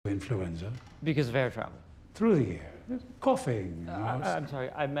influenza Because of air travel. through the air. Coughing. I'm sorry,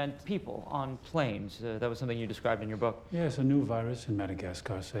 I meant people on planes. That was something you described in your book. Yes, a new virus in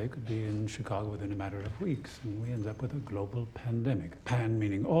Madagascar, say, could be in Chicago within a matter of weeks, and we end up with a global pandemic. Pan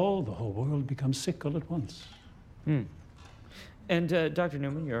meaning all, the whole world becomes sick all at once. And Dr.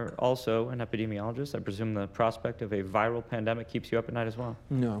 Newman, you're also an epidemiologist. I presume the prospect of a viral pandemic keeps you up at night as well?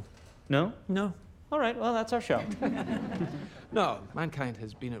 No. No? No. All right, well, that's our show. No, mankind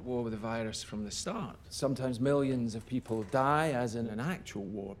has been at war with the virus from the start. Sometimes millions of people die, as in an actual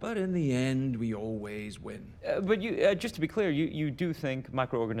war, but in the end, we always win. But you, just to be clear, you do think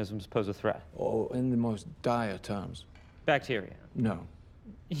microorganisms pose a threat? Oh, in the most dire terms. Bacteria? No.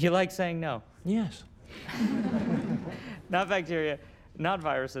 You like saying no? Yes. Not bacteria, not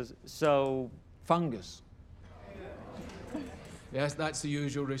viruses, so... Fungus. Yes, that's the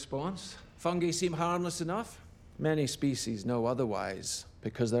usual response. Fungi seem harmless enough. Many species know otherwise,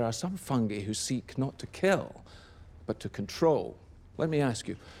 because there are some fungi who seek not to kill, but to control. Let me ask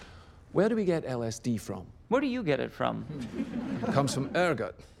you, where do we get LSD from? Where do you get it from? It comes from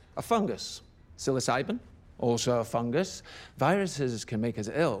ergot, a fungus. Psilocybin, also a fungus. Viruses can make us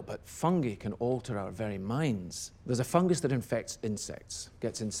ill, but fungi can alter our very minds. There's a fungus that infects insects,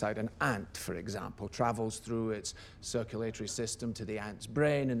 gets inside an ant, for example, travels through its circulatory system to the ant's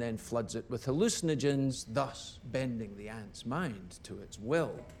brain, and then floods it with hallucinogens, thus bending the ant's mind to its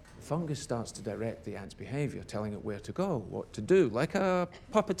will. The fungus starts to direct the ant's behavior, telling it where to go, what to do, like a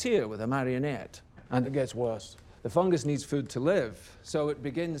puppeteer with a marionette. And it gets worse. The fungus needs food to live, so it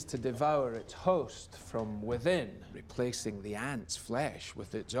begins to devour its host from within, replacing the ant's flesh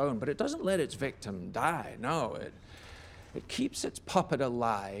with its own. But it doesn't let its victim die, no. It keeps its puppet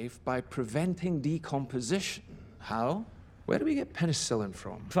alive by preventing decomposition. How? Where do we get penicillin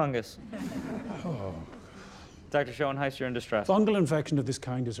from? Fungus. Oh. Dr. Schoenheis, you're in distress. Fungal infection of this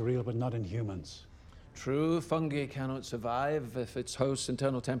kind is real, but not in humans. True, fungi cannot survive if its host's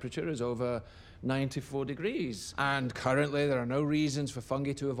internal temperature is over 94 degrees. And currently, there are no reasons for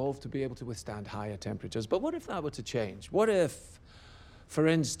fungi to evolve to be able to withstand higher temperatures. But what if that were to change? What if, for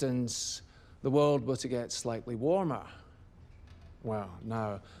instance, the world were to get slightly warmer? Well,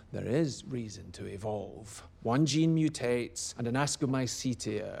 now, there is reason to evolve. One gene mutates, and an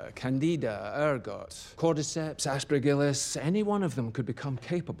Ascomycetia, Candida, ergot, Cordyceps, Aspergillus, any one of them could become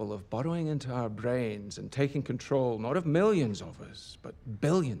capable of burrowing into our brains and taking control, not of millions of us, but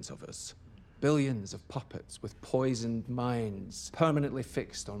billions of us. Billions of puppets with poisoned minds, permanently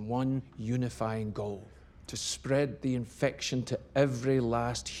fixed on one unifying goal: to spread the infection to every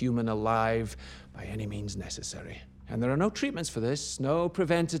last human alive by any means necessary. And there are no treatments for this, no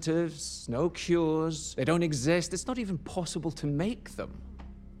preventatives, no cures. They don't exist. It's not even possible to make them.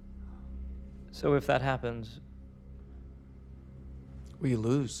 So if that happens... We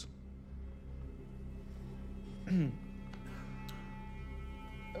lose.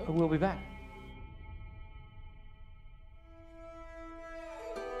 We'll be back.